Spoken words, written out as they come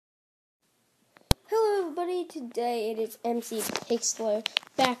everybody, today it is MC Pixlr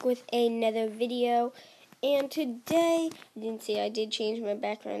back with another video, and today, I did change my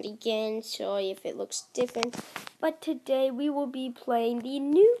background again, sorry if it looks different, but today we will be playing the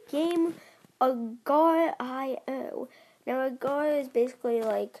new game, Agar.io. Now Agar is basically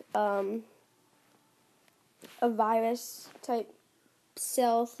like, a virus type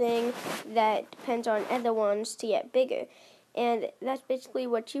cell thing that depends on other ones to get bigger, and that's basically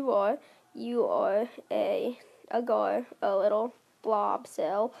what you are. You are a agar, a little blob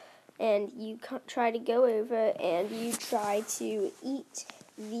cell, and you try to go over and you try to eat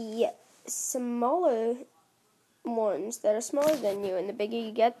the smaller ones that are smaller than you, and the bigger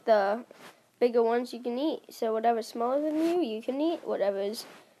you get, the bigger ones you can eat. So whatever's smaller than you, you can eat. Whatever's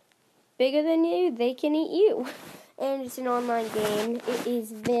bigger than you, they can eat you. And it's an online game. It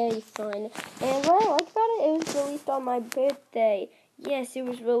is very fun. And what I like about it, it was released on my birthday. Yes, it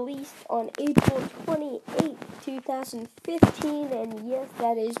was released on April 28th, 2015, and yes,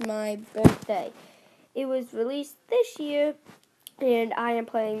 that is my birthday. It was released this year, and I am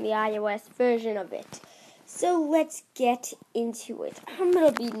playing the iOS version of it. So let's get into it. I'm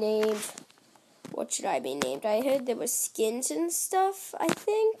going to be named, what should I be named? I heard there were skins and stuff, I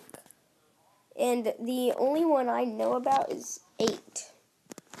think. And the only one I know about is 8.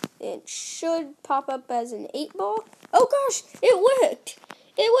 It should pop up as an 8-ball. Oh gosh, it worked!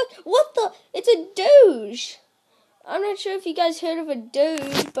 It worked! What the? It's a Doge! I'm not sure if you guys heard of a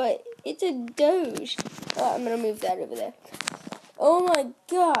Doge, but it's a Doge. Oh, I'm gonna move that over there. Oh my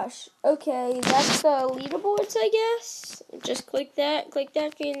gosh. Okay, that's the leaderboards, I guess. Just click that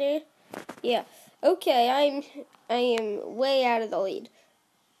in there. Yeah. Okay, I am way out of the lead.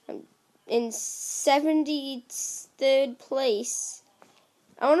 I'm in 73rd place.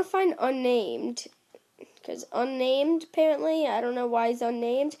 I want to find unnamed, because unnamed, apparently, I don't know why he's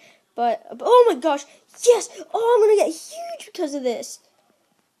unnamed, but, oh my gosh, yes! Oh, I'm going to get huge because of this.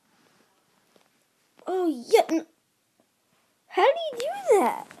 Oh, yeah. How did he do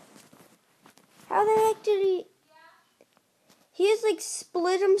that? How the heck did he? He has, like,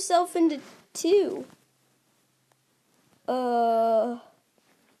 split himself into 2. I'm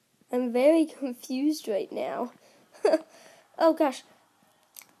very confused right now. Oh, gosh.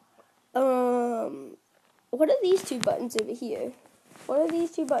 What are these 2 buttons over here? What are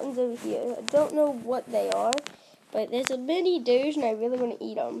these 2 buttons over here? I don't know what they are, but there's a mini Doge, and I really want to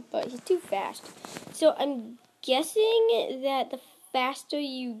eat him, but he's too fast. So I'm guessing that the faster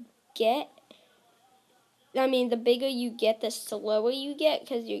you get, the bigger you get, the slower you get,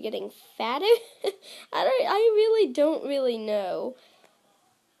 because you're getting fatter. I really don't know.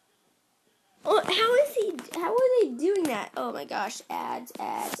 Oh, how are they doing that? Oh my gosh, ads,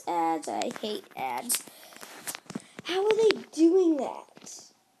 I hate ads. How are they doing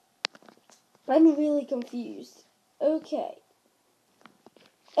that? I'm really confused. Okay.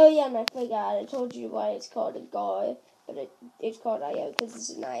 Oh yeah, and I forgot. I told you why it's called Agar, but it's called IO because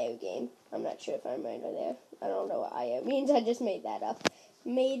it's an IO game. I'm not sure if I'm right or there. I don't know what IO means. I just made that up.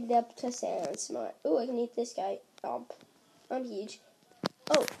 Made it up to sound smart. Oh, I can eat this guy. I'm huge.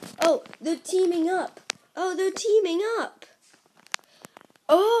 Oh, they're teaming up.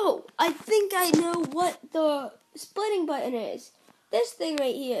 Oh, I think I know what the splitting button is. This thing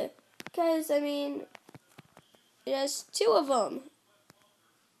right here. Because, there's 2 of them.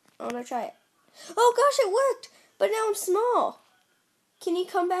 I want to try it. Oh gosh, it worked! But now I'm small. Can you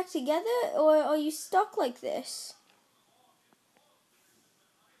come back together, or are you stuck like this?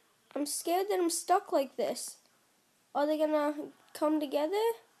 I'm scared that I'm stuck like this. Are they gonna come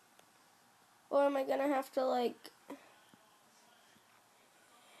together? Or am I gonna have to, like...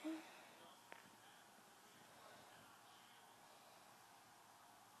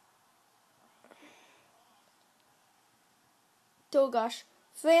 Oh gosh,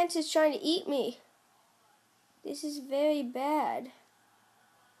 France is trying to eat me. This is very bad.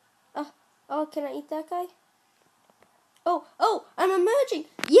 Oh, can I eat that guy? Oh, I'm emerging.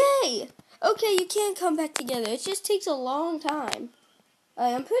 Yay! Okay, you can come back together. It just takes a long time.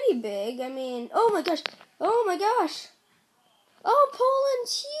 I'm pretty big. Oh my gosh. Oh,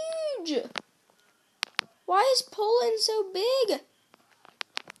 Poland's huge. Why is Poland so big?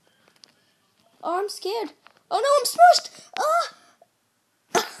 Oh, I'm scared. Oh no, I'm smushed.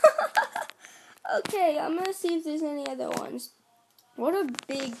 Okay, I'm gonna see if there's any other ones. What are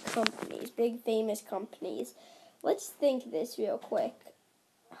big companies? Big famous companies? Let's think this real quick.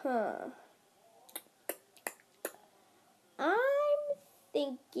 I'm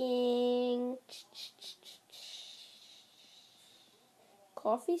thinking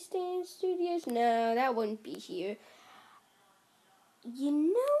Coffee Stand Studios? No, that wouldn't be here. You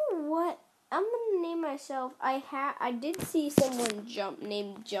know what I'm gonna name myself. I did see someone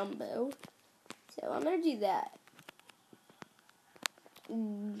named Jumbo, so I'm gonna do that.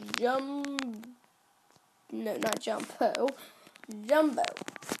 No, not Jumbo. Jumbo.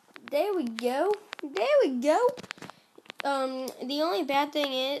 There we go. There we go. The only bad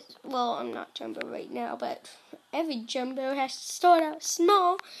thing is, well, I'm not Jumbo right now, but every Jumbo has to start out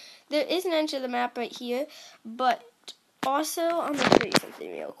small. There is an edge of the map right here, but also, I'm going to show you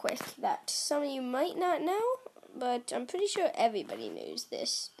something real quick that some of you might not know, but I'm pretty sure everybody knows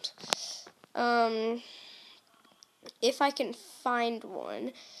this. If I can find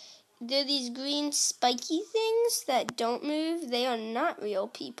one, they're these green spiky things that don't move. They are not real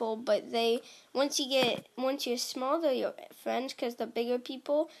people, but once you're small, they're your friends, because the bigger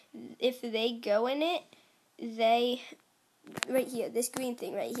people, if they go in it, right here, this green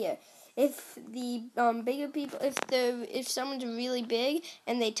thing right here. If the bigger people, if someone's really big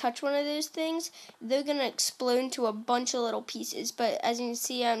and they touch one of those things, they're gonna explode into a bunch of little pieces. But as you can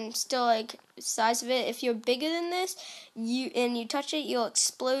see, I'm still like the size of it. If you're bigger than this, you touch it, you'll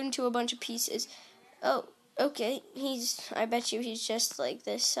explode into a bunch of pieces. Oh, okay. I bet you he's just like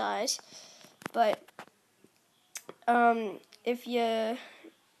this size. But if you're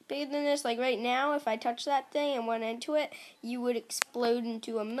bigger than this, like right now, if I touch that thing and went into it, you would explode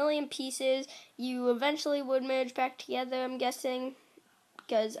into a million pieces. You eventually would merge back together, I'm guessing,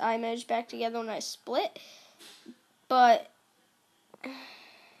 because I merged back together when I split. But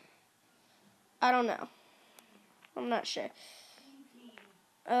I don't know. I'm not sure.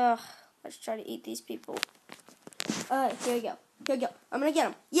 Let's try to eat these people. Here we go. Here we go. I'm gonna get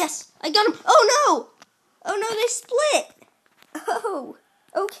them. Yes, I got them. Oh no! Oh no, they split. Oh,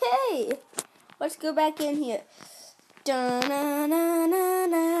 okay. Let's go back in here.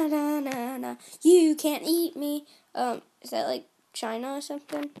 Da-na-na-na-na-na-na-na. You can't eat me. Is that like China or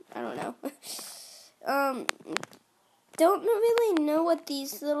something? I don't know. Don't really know what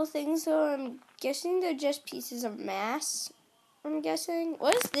these little things are. I'm guessing they're just pieces of mass. I'm guessing.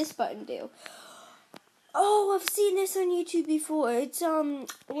 What does this button do? Oh, I've seen this on YouTube before. It's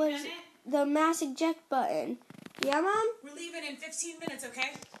the mass eject button. Yeah, Mom? We're leaving in 15 minutes,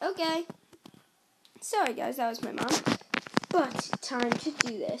 okay? Okay. Sorry, guys, that was my mom. But time to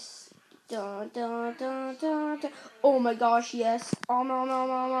do this. Dun, dun, dun, dun, dun. Oh my gosh, yes. Oh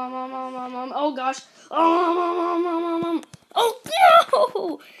gosh. Oh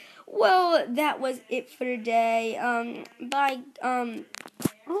no! Well, that was it for today. Bye.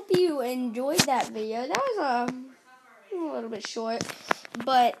 Hope you enjoyed that video. That was a little bit short,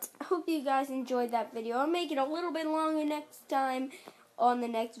 but I hope you guys enjoyed that video. I'll make it a little bit longer next time on the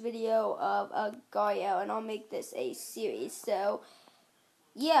next video of Gario, and I'll make this a series. So,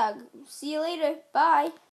 yeah, see you later. Bye.